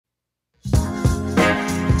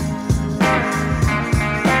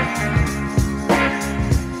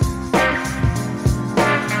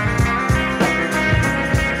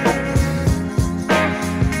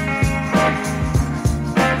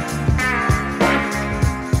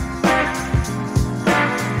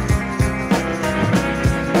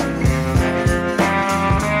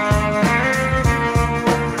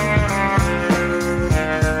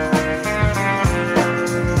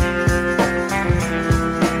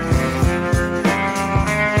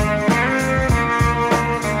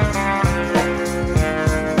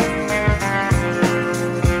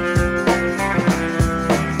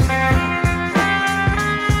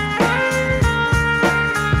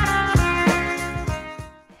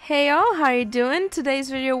Hey all, how you doing?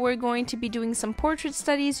 Today's video we're going to be doing some portrait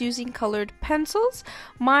studies using colored pencils.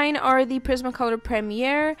 Mine are the Prismacolor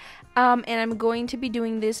Premiere, and I'm going to be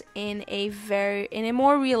doing this in a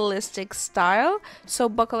more realistic style. So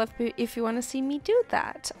buckle up if you want to see me do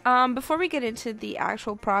that. Before we get into the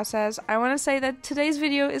actual process, I want to say that today's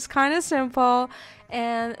video is kind of simple,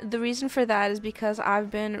 and the reason for that is because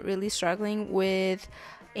I've been really struggling with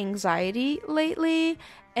anxiety lately,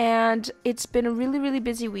 and it's been a really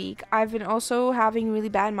busy week. I've been also having really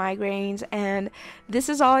bad migraines, and this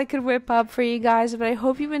is all I could whip up for you guys, but I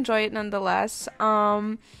hope you enjoy it nonetheless.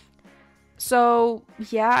 So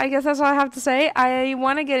yeah, I guess that's all I have to say. I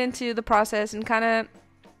want to get into the process and kind of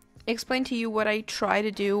explain to you what I try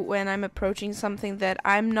to do when I'm approaching something that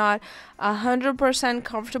I'm not 100%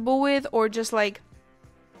 comfortable with, or just like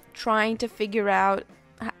trying to figure out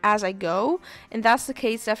as I go, and that's the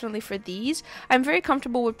case definitely for these. I'm very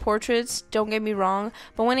comfortable with portraits, don't get me wrong,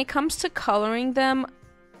 but when it comes to coloring them,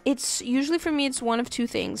 it's usually, for me, it's one of two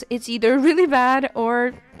things. It's either really bad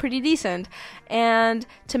or pretty decent, and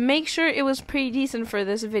to make sure it was pretty decent for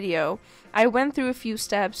this video, I went through a few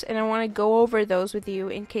steps, and I want to go over those with you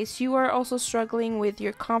in case you are also struggling with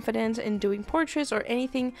your confidence in doing portraits or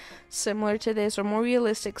anything similar to this, or more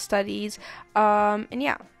realistic studies. And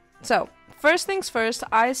yeah, so first things first,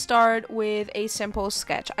 I start with a simple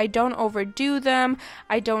sketch. I don't overdo them.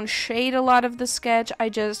 I don't shade a lot of the sketch. I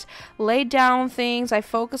just lay down things. I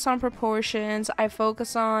focus on proportions. I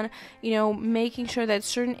focus on, making sure that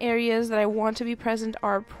certain areas that I want to be present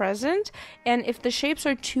are present. And if the shapes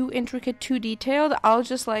are too intricate, too detailed, I'll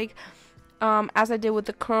just as I did with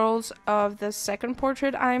the curls of the second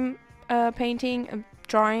portrait I'm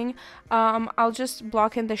drawing, I'll just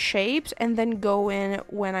block in the shapes and then go in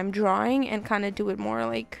when I'm drawing and kind of do it more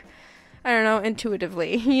like, I don't know,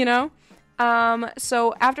 intuitively,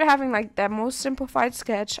 so after having that most simplified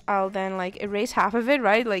sketch, I'll then erase half of it,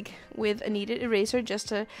 right, with a kneaded eraser, just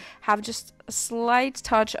to have just a slight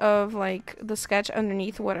touch of the sketch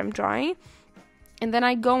underneath what I'm drawing, and then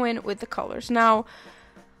I go in with the colors. Now,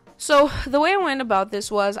 so the way I went about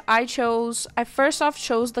this was I first off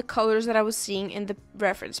chose the colors that I was seeing in the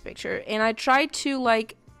reference picture, and I tried to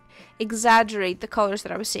exaggerate the colors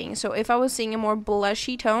that I was seeing. So if I was seeing a more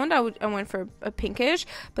blushy tone, I went for a pinkish,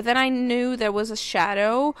 but then I knew there was a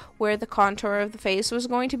shadow where the contour of the face was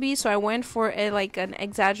going to be, so I went for an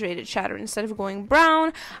exaggerated shadow. Instead of going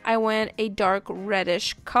brown, I went a dark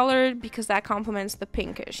reddish color because that complements the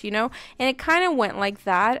pinkish, and it kind of went like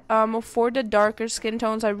that. For the darker skin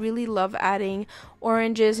tones, I really love adding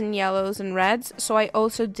oranges and yellows and reds, so I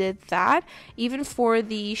also did that. Even for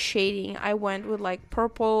the shading, I went with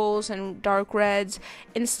purples and dark reds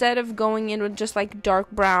instead of going in with just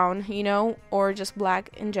dark brown, or just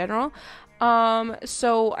black in general.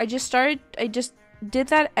 So I just did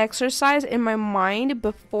that exercise in my mind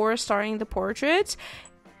before starting the portraits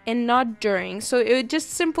and not during, so it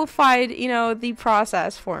just simplified the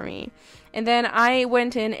process for me. And then I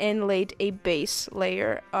went in and laid a base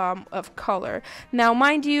layer of color. Now,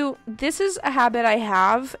 mind you, this is a habit I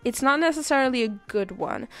have. It's not necessarily a good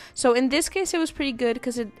one. So in this case, it was pretty good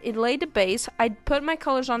because it laid the base. I put my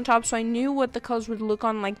colors on top, so I knew what the colors would look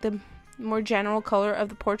on the more general color of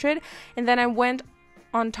the portrait. And then I went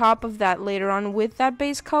on top of that later on with that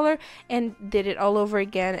base color and did it all over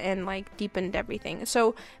again and deepened everything.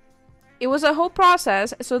 So it was a whole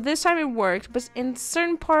process, so this time it worked, but in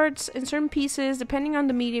certain parts, in certain pieces, depending on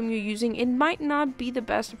the medium you're using, it might not be the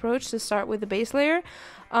best approach to start with the base layer,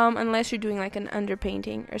 unless you're doing an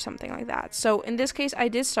underpainting or something like that. So in this case, I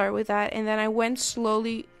did start with that, and then I went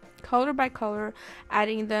slowly, color by color,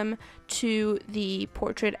 adding them to the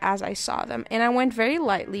portrait as I saw them. And I went very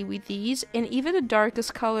lightly with these, and even the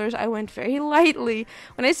darkest colors I went very lightly.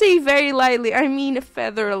 When I say very lightly, I mean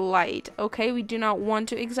feather light, okay? We do not want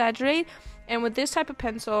to exaggerate. And with this type of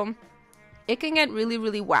pencil, it can get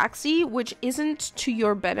really waxy, which isn't to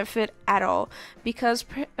your benefit at all, because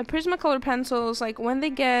Prismacolor pencils,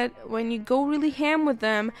 when you go really ham with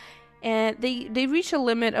them, and they reach a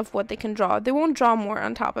limit of what they can draw. They won't draw more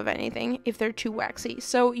on top of anything if they're too waxy.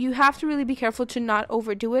 So you have to really be careful to not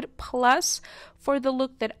overdo it. Plus, for the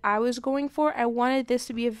look that I was going for, I wanted this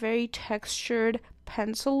to be a very textured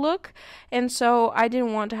pencil look, and so I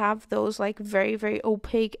didn't want to have those very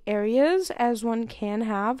opaque areas as one can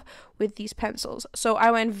have with these pencils. So I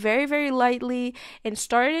went very lightly and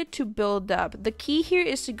started to build up. The key here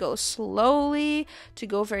is to go slowly, to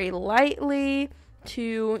go very lightly,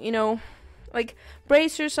 to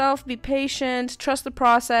brace yourself, be patient, trust the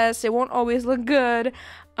process. It won't always look good,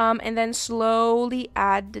 and then slowly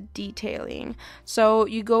add the detailing. So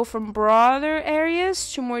you go from broader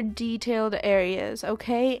areas to more detailed areas,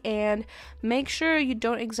 okay? And make sure you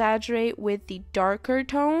don't exaggerate with the darker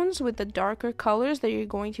tones, with the darker colors that you're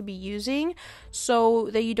going to be using, so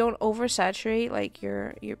that you don't oversaturate like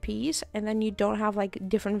your piece, and then you don't have like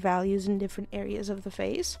different values in different areas of the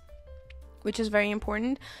face, which is very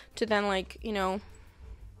important to then, like, you know,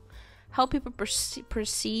 help people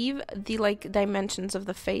perceive the like dimensions of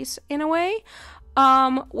the face in a way.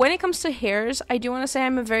 When it comes to hairs, I do want to say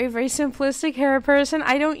I'm a very, very simplistic hair person.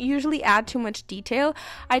 I don't usually add too much detail.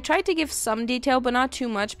 I try to give some detail, but not too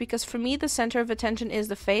much, because for me, the center of attention is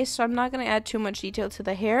the face, so I'm not going to add too much detail to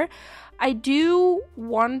the hair. I do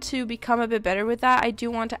want to become a bit better with that. I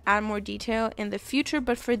do want to add more detail in the future,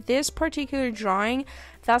 but for this particular drawing,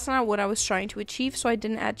 that's not what I was trying to achieve, so I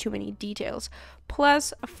didn't add too many details.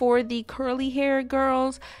 Plus, for the curly hair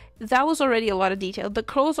girls, that was already a lot of detail. The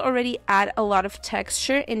curls already add a lot of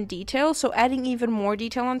texture and detail, so adding even more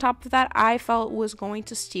detail on top of that, I felt was going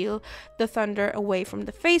to steal the thunder away from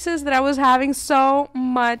the faces that I was having so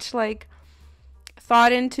much like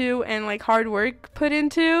thought into and like hard work put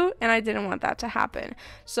into, and I didn't want that to happen.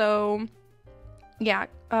 So yeah,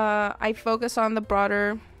 I focused on the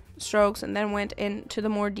broader strokes and then went into the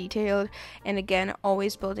more detailed, and again,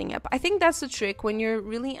 always building up. I think that's the trick. When you're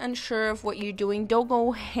really unsure of what you're doing, don't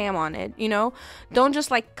go ham on it, you know? Don't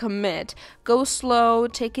just like commit. Go slow,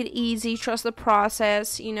 take it easy, trust the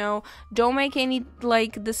process, you know? Don't make any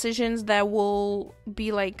like decisions that will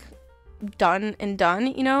be like done,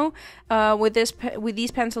 you know? With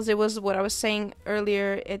these pencils, it was what I was saying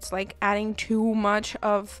earlier, it's like adding too much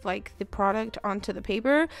of like the product onto the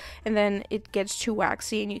paper, and then it gets too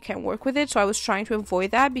waxy and you can't work with it. So I was trying to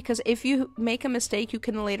avoid that, because if you make a mistake, you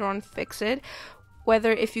can later on fix it.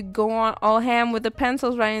 Whether if you go on all ham with the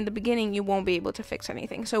pencils right in the beginning, you won't be able to fix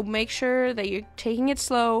anything. So make sure that you're taking it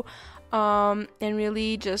slow, and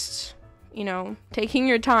really just, you know, taking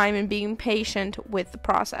your time and being patient with the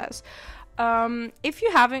process. If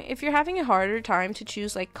you're having a harder time to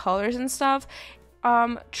choose like colors and stuff,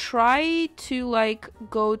 try to like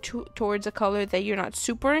go towards a color that you're not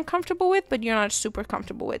super uncomfortable with, but you're not super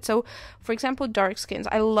comfortable with. So for example, dark skins.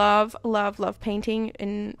 I love painting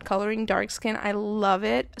and coloring dark skin. I love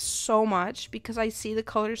it so much because I see the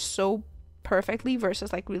colors so perfectly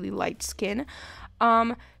versus like really light skin.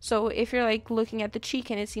 So if you're like looking at the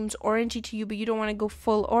cheek and it seems orangey to you, but you don't want to go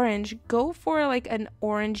full orange, go for like an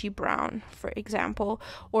orangey brown, for example,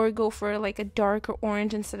 or go for like a darker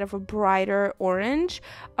orange instead of a brighter orange,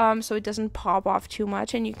 so it doesn't pop off too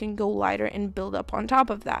much, and you can go lighter and build up on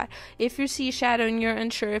top of that. If you see a shadow and you're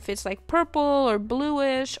unsure if it's like purple or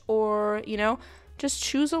bluish, or, you know, just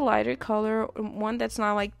choose a lighter color, one that's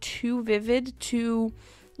not like too vivid, too,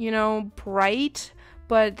 you know, bright,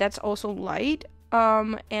 but that's also light.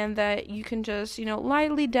 And that you can just, you know,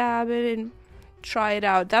 lightly dab it and try it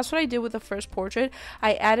out. That's what I did with the first portrait.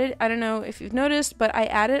 I don't know if you've noticed, but I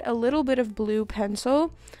added a little bit of blue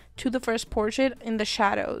pencil to the first portrait in the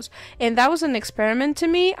shadows, and that was an experiment to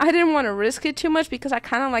me. I didn't want to risk it too much because I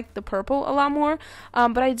kind of like the purple a lot more,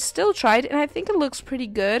 but I still tried, and I think it looks pretty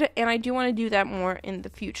good, and I do want to do that more in the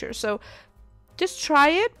future. So just try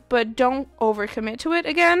it, but don't overcommit to it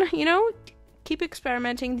again, you know? Keep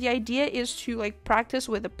experimenting. The idea is to like practice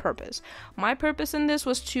with a purpose. My purpose in this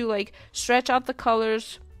was to like stretch out the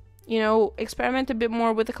colors, you know, experiment a bit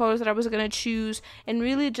more with the colors that I was going to choose, and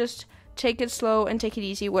really just take it slow and take it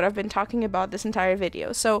easy, what I've been talking about this entire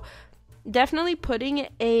video. So definitely putting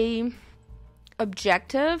a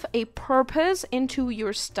objective, a purpose into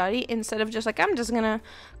your study instead of just like, I'm just gonna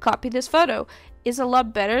copy this photo, is a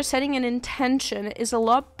lot better. Setting an intention is a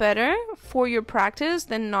lot better for your practice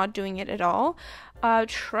than not doing it at all.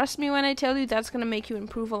 Trust me when I tell you that's gonna make you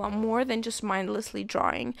improve a lot more than just mindlessly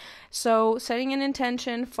drawing. So setting an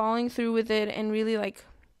intention, following through with it, and really like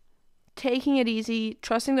taking it easy,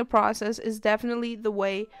 trusting the process is definitely the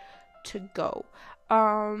way to go.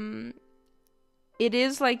 It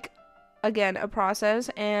is like, again, a process,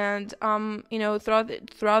 and you know,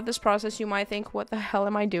 throughout this process you might think, what the hell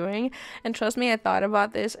am I doing? And trust me, I thought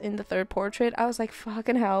about this in the third portrait. I was like,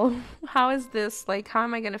 fucking hell, how is this, like, how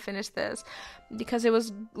am I gonna finish this? Because it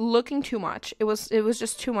was looking too much. It was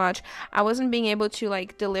just too much. I wasn't being able to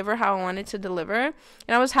like deliver how I wanted to deliver, and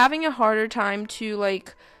I was having a harder time to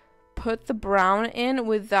like put the brown in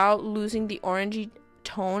without losing the orangey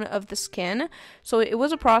tone of the skin. So it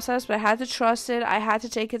was a process, but I had to trust it. I had to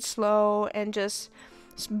take it slow and just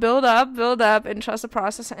build up and trust the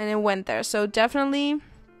process, and it went there. So definitely,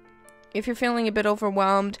 if you're feeling a bit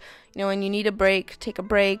overwhelmed, you know, and you need a break, take a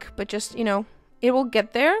break, but just, you know, it will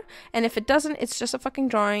get there, and if it doesn't, it's just a fucking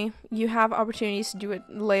drawing. You have opportunities to do it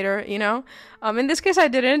later, you know. In this case I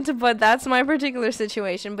didn't, but that's my particular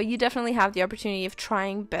situation. But you definitely have the opportunity of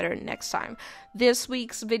trying better next time. This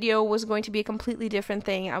week's video was going to be a completely different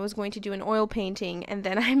thing. I was going to do an oil painting, and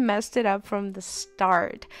then I messed it up from the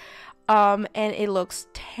start. And it looks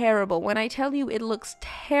terrible. When I tell you it looks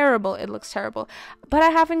terrible, it looks terrible. But I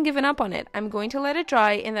haven't given up on it. I'm going to let it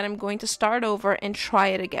dry, and then I'm going to start over and try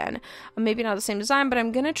it again. Maybe not the same design, but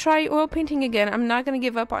I'm gonna try oil painting again. I'm not gonna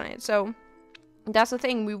give up on it. So that's the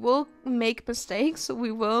thing. We will make mistakes.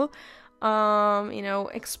 We will you know,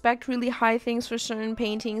 expect really high things for certain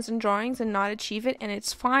paintings and drawings and not achieve it, and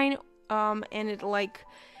it's fine. And it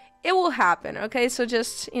will happen. Okay, so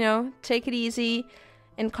just, you know, take it easy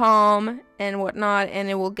and calm and whatnot, and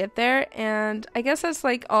it will get there. And I guess that's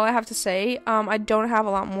like all I have to say. I don't have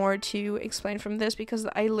a lot more to explain from this, because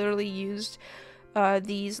I literally used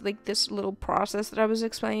this little process that I was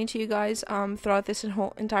explaining to you guys throughout this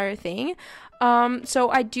whole entire thing. So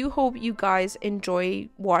I do hope you guys enjoy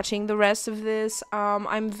watching the rest of this.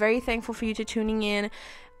 I'm very thankful for you to tuning in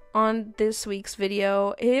on this week's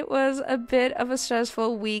video. It was a bit of a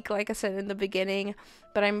stressful week, like I said in the beginning,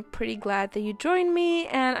 but I'm pretty glad that you joined me,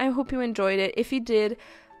 and I hope you enjoyed it. If you did,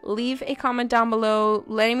 leave a comment down below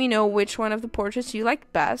letting me know which one of the portraits you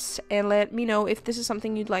liked best, and let me know if this is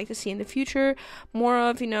something you'd like to see in the future. More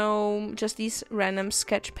of, you know, just these random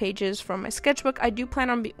sketch pages from my sketchbook. I do plan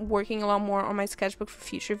on working a lot more on my sketchbook for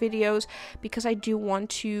future videos, because I do want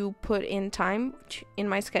to put in time in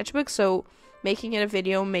my sketchbook, so making it a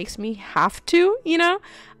video makes me have to, you know.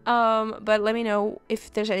 But let me know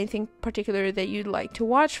if there's anything particular that you'd like to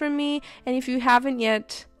watch from me, and if you haven't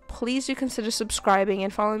yet, please do consider subscribing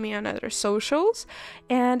and following me on other socials.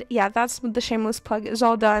 And yeah, that's the shameless plug is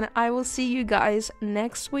all done. I will see you guys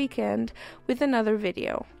next weekend with another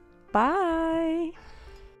video. Bye.